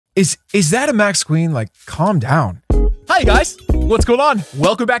Is that a max queen? Like, calm down. Hi guys, what's going on?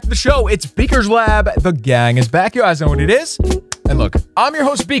 Welcome back to the show. It's Beaker's Lab. The gang is back. You guys know what it is. And look, I'm your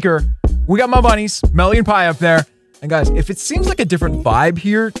host, Beaker. We got my bunnies, Melly and Pie up there. And guys, if it seems like a different vibe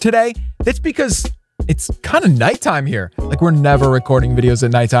here today, that's because it's kind of nighttime here. Like, we're never recording videos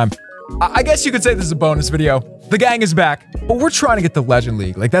at nighttime. I guess you could say this is a bonus video. The gang is back, but we're trying to get the Legend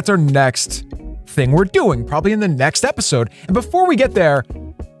League. Like, that's our next thing we're doing, probably in the next episode. And before we get there,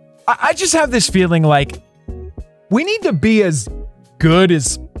 I just have this feeling like we need to be as good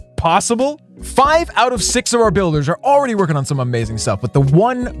as possible. 5 out of 6 of our builders are already working on some amazing stuff, but the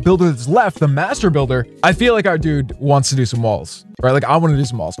one builder that's left, the master builder, I feel like our dude wants to do some walls, right? Like, I want to do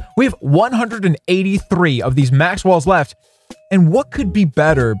some walls. We have 183 of these max walls left, and what could be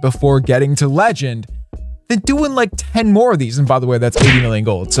better before getting to legend than doing like 10 more of these? And by the way, that's 80 million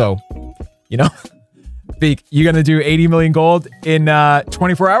gold, so, you know, Beak, you gonna do 80 million gold in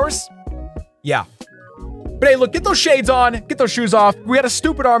 24 hours? Yeah. But hey, look, get those shades on, get those shoes off. We got a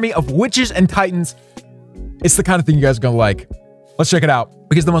stupid army of witches and titans. It's the kind of thing you guys are gonna like. Let's check it out,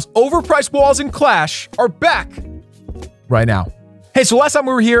 because the most overpriced walls in Clash are back right now. Hey, so last time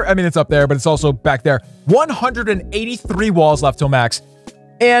we were here, I mean, it's up there, but it's also back there. 183 walls left till max.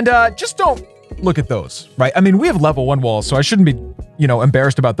 And just don't look at those, right? I mean, we have level 1 walls, so I shouldn't be, you know,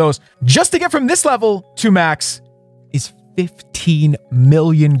 embarrassed about those. Just to get from this level to max is 15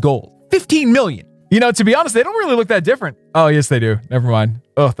 million gold. 15 million. You know, to be honest, they don't really look that different. Oh, yes, they do. Never mind.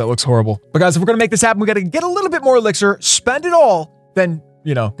 Oh, that looks horrible. But guys, if we're gonna make this happen, we gotta get a little bit more elixir, spend it all, then,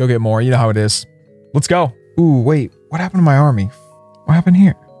 you know, go get more. You know how it is. Let's go. Ooh, wait. What happened to my army? What happened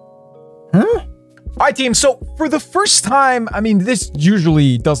here? Huh? All right, team. So for the first time, I mean, this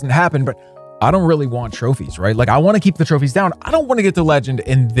usually doesn't happen, but I don't really want trophies, right? Like, I want to keep the trophies down. I don't want to get to legend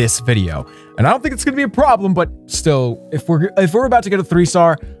in this video. And I don't think it's going to be a problem, but still, if we're about to get a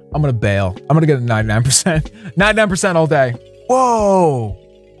 3-star, I'm going to bail. I'm going to get a 99%. 99% all day.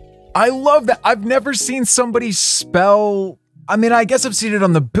 Whoa. I love that. I've never seen somebody spell... I mean, I guess I've seen it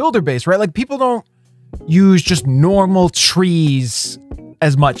on the builder base, right? Like, people don't use just normal trees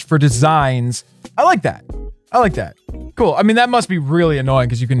as much for designs. I like that. I like that. Cool. I mean, that must be really annoying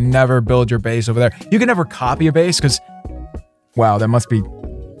because you can never build your base over there. You can never copy a base because... Wow, that must be...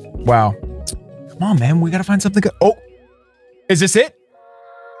 Wow. Come on, man. We got to find something good. Oh! Is this it?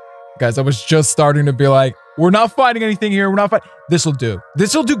 Guys, I was just starting to be like, we're not finding anything here. We're not finding... This'll do.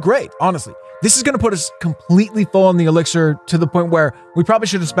 This'll do great, honestly. This is going to put us completely full on the elixir to the point where we probably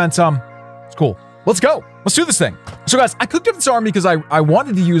should have spent some. It's cool. Let's go. Let's do this thing. So guys, I cooked up this army because I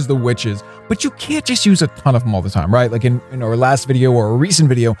wanted to use the witches, but you can't just use a ton of them all the time, right? Like in our last video or a recent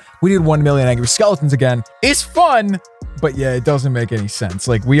video, we did 1 million angry skeletons again. It's fun, but yeah, it doesn't make any sense.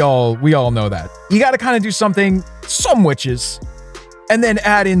 Like we all know that. You got to kind of do something, some witches, and then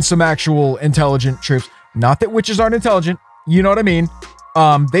add in some actual intelligent troops. Not that witches aren't intelligent, you know what I mean?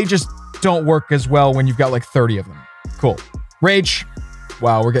 They just don't work as well when you've got like 30 of them. Cool. Rage.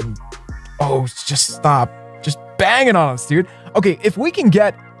 Wow, we're getting... Oh, just stop. Just banging on us, dude. Okay, if we can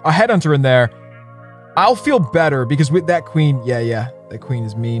get a headhunter in there, I'll feel better because with that queen... Yeah, that queen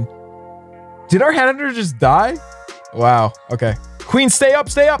is mean. Did our headhunter just die? Wow, okay. Queen, stay up,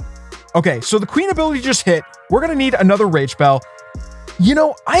 stay up. Okay, so the queen ability just hit. We're gonna need another rage spell. You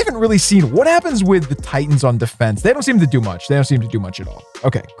know, I haven't really seen what happens with the titans on defense. They don't seem to do much. They don't seem to do much at all.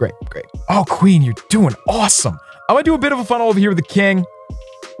 Okay, great, great. Oh, queen, you're doing awesome. I'm gonna do a bit of a funnel over here with the king.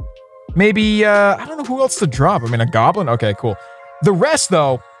 Maybe, I don't know who else to drop. I mean, a goblin? Okay, cool. The rest,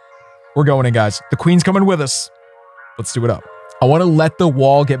 though, we're going in, guys. The queen's coming with us. Let's do it up. I want to let the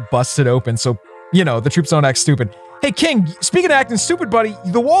wall get busted open so, you know, the troops don't act stupid. Hey, King, speaking of acting stupid, buddy,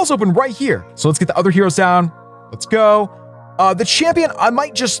 the wall's open right here. So let's get the other heroes down. Let's go. The champion, I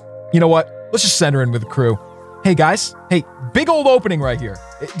might just, you know what? Let's just send her in with the crew. Hey, guys. Hey, big old opening right here.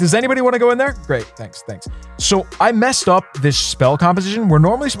 Does anybody want to go in there? Great, thanks. So I messed up this spell composition. We're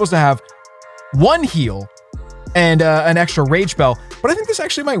normally supposed to have 1 heal and an extra rage spell, but I think this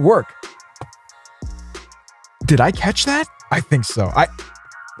actually might work. Did I catch that? I think so.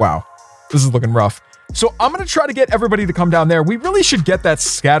 Wow, this is looking rough. So I'm going to try to get everybody to come down there. We really should get that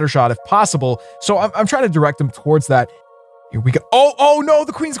scatter shot if possible. So I'm trying to direct them towards that. Here we go. Oh no,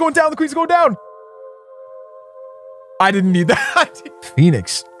 the queen's going down. The queen's going down. I didn't need that.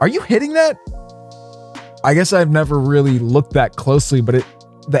 Phoenix, are you hitting that? I guess I've never really looked that closely, but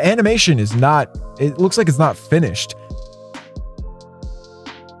the animation is not, it looks like it's not finished.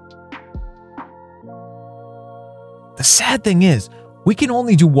 The sad thing is, we can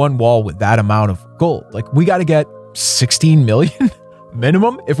only do 1 wall with that amount of gold. Like, we got to get 16 million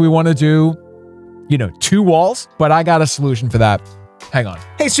minimum if we want to do, you know, 2 walls, but I got a solution for that. hang on.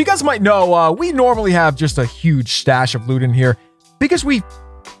 Hey, so you guys might know, we normally have just a huge stash of loot in here because we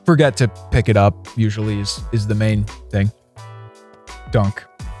forget to pick it up, usually is the main thing. Dunk.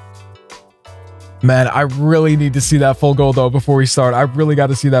 Man, I really need to see that full gold, though, before we start. I really got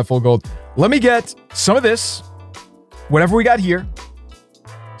to see that full gold. Let me get some of this. Whatever we got here.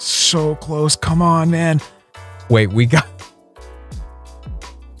 So close. Come on, man. Wait, we got...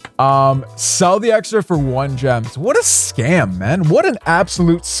 Sell the extra for 1 gem. What a scam, man. What an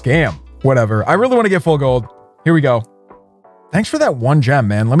absolute scam. Whatever. I really want to get full gold. Here we go. Thanks for that 1 gem,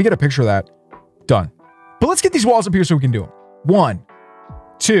 man. Let me get a picture of that. Done. But let's get these walls up here so we can do them. 1,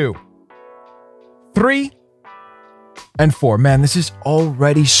 2, 3, and 4. Man, this is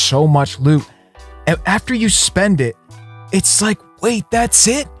already so much loot. And after you spend it, it's like, wait, that's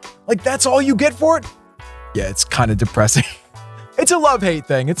it? Like, that's all you get for it? Yeah, it's kind of depressing. It's a love-hate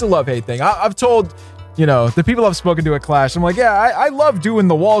thing. It's a love-hate thing. I've told, you know, the people I've spoken to at Clash, I'm like, yeah, I love doing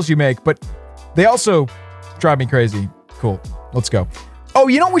the walls you make, but they also drive me crazy. Cool. Let's go. Oh,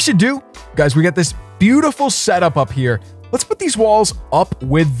 you know what we should do? Guys, we got this beautiful setup up here. Let's put these walls up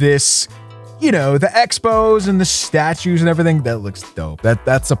with this, you know, the expos and the statues and everything. That looks dope.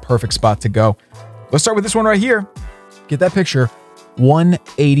 That's a perfect spot to go. Let's start with this one right here. Get that picture.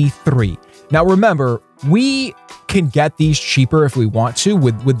 183. Now, remember, we can get these cheaper if we want to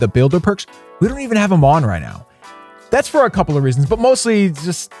with the builder perks. We don't even have them on right now. That's for a couple of reasons, but mostly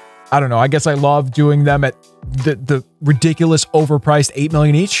just, I don't know. I guess I love doing them at the ridiculous overpriced 8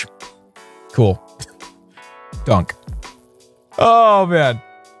 million each. Cool. Dunk. Oh, man.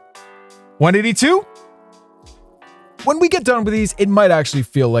 182? When we get done with these, it might actually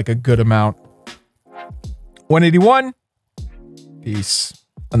feel like a good amount. 181. Peace.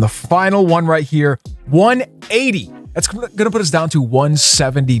 And the final one right here, 180. That's going to put us down to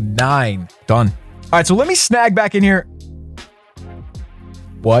 179. Done. All right, so let me snag back in here.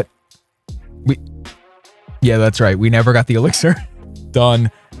 What? Yeah, that's right. We never got the elixir.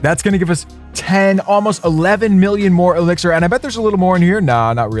 Done. That's going to give us 10, almost 11 million more elixir. And I bet there's a little more in here.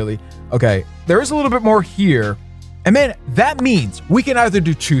 Nah, not really. Okay, there is a little bit more here. And man, that means we can either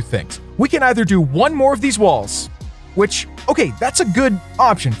do 2 things. We can either do 1 more of these walls, which, okay, that's a good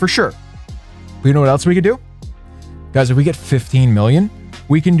option for sure. But you know what else we could do? Guys, if we get 15 million,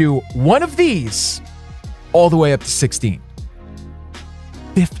 we can do 1 of these all the way up to 16.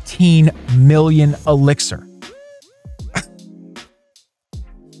 15 million elixir.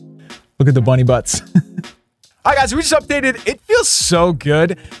 Look at the bunny butts. All right, guys, we just updated. It feels so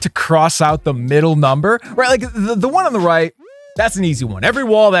good to cross out the middle number, right? Like the one on the right, that's an easy one. Every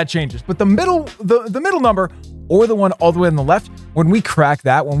wall that changes, but the middle number or the one all the way on the left, when we crack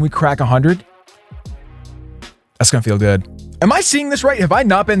that, when we crack 100, that's gonna feel good. Am I seeing this right? Have I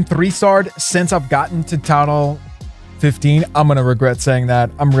not been 3-starred since I've gotten to Town Hall 15? I'm gonna regret saying that.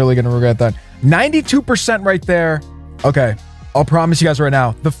 I'm really gonna regret that. 92% right there. Okay, I'll promise you guys right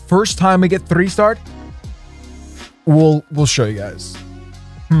now, the first time we get 3-starred, we'll show you guys.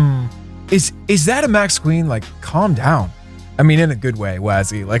 Is that a max queen? Like, calm down. I mean, in a good way,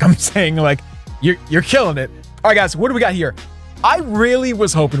 Wazzy. Like, I'm saying, like, you're killing it. All right, guys, what do we got here? I really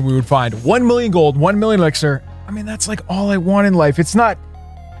was hoping we would find 1 million gold, 1 million elixir. I mean, that's like all I want in life. It's not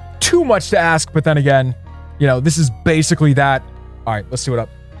too much to ask, but then again, you know, this is basically that. All right, let's see what up.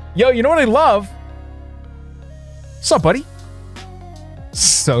 Yo, you know what I love? What's up, buddy?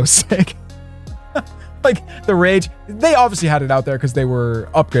 So sick. Like, the rage. They obviously had it out there because they were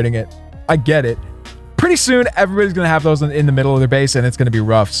upgrading it. I get it. Pretty soon, everybody's going to have those in the middle of their base, and it's going to be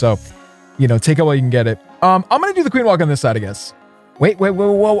rough. So, you know, take it while you can get it. I'm going to do the queen walk on this side, I guess. Wait,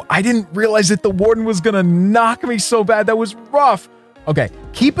 whoa. I didn't realize that the warden was going to knock me so bad. That was rough. Okay,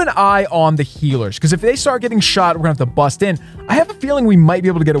 keep an eye on the healers, because if they start getting shot, we're going to have to bust in. I have a feeling we might be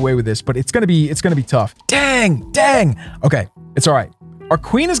able to get away with this, but it's going to be tough. Dang. Okay, it's all right. Our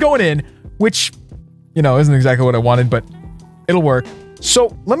queen is going in, which, you know, isn't exactly what I wanted, but it'll work.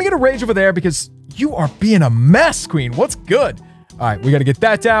 So let me get a rage over there because you are being a mess, queen. What's good? All right, we got to get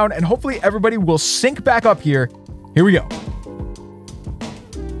that down, and hopefully everybody will sync back up here. Here we go.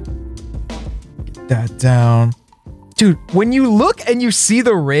 Get that down. Dude, when you look and you see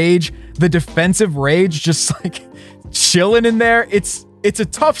the rage, the defensive rage just like chilling in there, it's a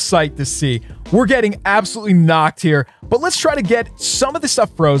tough sight to see. We're getting absolutely knocked here, but let's try to get some of the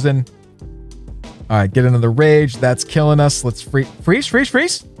stuff frozen. All right, get another rage. That's killing us. Let's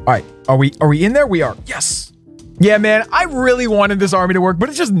freeze. All right, are we in there? We are. Yes. Yeah, man, I really wanted this army to work, but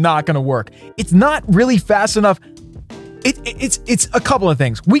it's just not going to work. It's not really fast enough. It's a couple of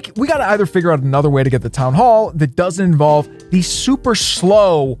things. We got to either figure out another way to get the town hall that doesn't involve these super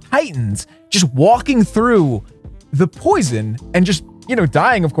slow titans just walking through the poison and just, you know,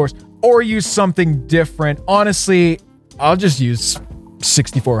 dying, of course, or use something different. Honestly, I'll just use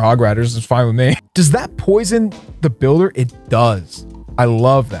 64 Hog Riders. It's fine with me. Does that poison the builder? It does. I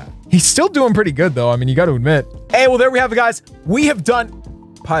love that. He's still doing pretty good, though. I mean, you got to admit. Hey, well, there we have it, guys. We have done...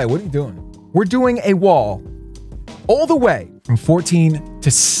 Pi, what are you doing? We're doing a wall all the way from 14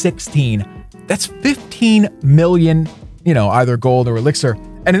 to 16. That's 15 million, you know, either gold or elixir.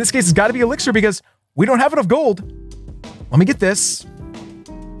 And in this case, it's got to be elixir because we don't have enough gold. Let me get this.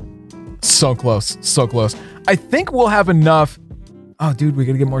 So close. So close. I think we'll have enough. Oh, dude, we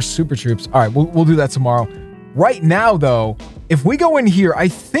got to get more super troops. All right, we'll do that tomorrow. Right now, though, if we go in here, I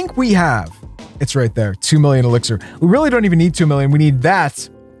think we have, it's right there, 2 million elixir. We really don't even need 2 million. We need that.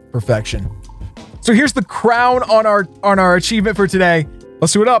 Perfection. So here's the crown on our achievement for today.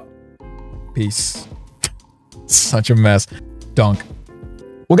 Let's do it up. Peace. Such a mess. Dunk.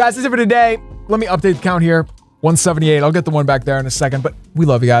 Well, guys, that's it for today. Let me update the count here. 178. I'll get the one back there in a second, but we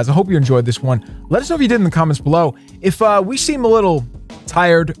love you guys. I hope you enjoyed this one. Let us know if you did in the comments below. If we seem a little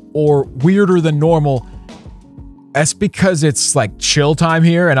tired or weirder than normal, that's because it's like chill time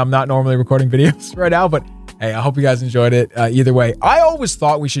here and I'm not normally recording videos right now, but hey, I hope you guys enjoyed it. Either way, I always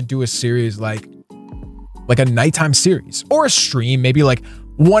thought we should do a series like a nighttime series or a stream, maybe like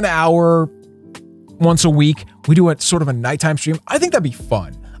 1 hour once a week. We do a sort of a nighttime stream. I think that'd be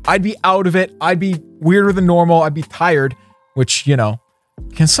fun. I'd be out of it. I'd be weirder than normal. I'd be tired, which, you know,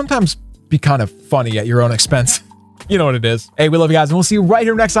 can sometimes be kind of funny at your own expense. You know what it is. Hey, we love you guys, and we'll see you right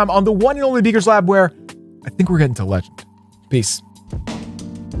here next time on the one and only Beaker's Lab, where I think we're getting to legend. Peace.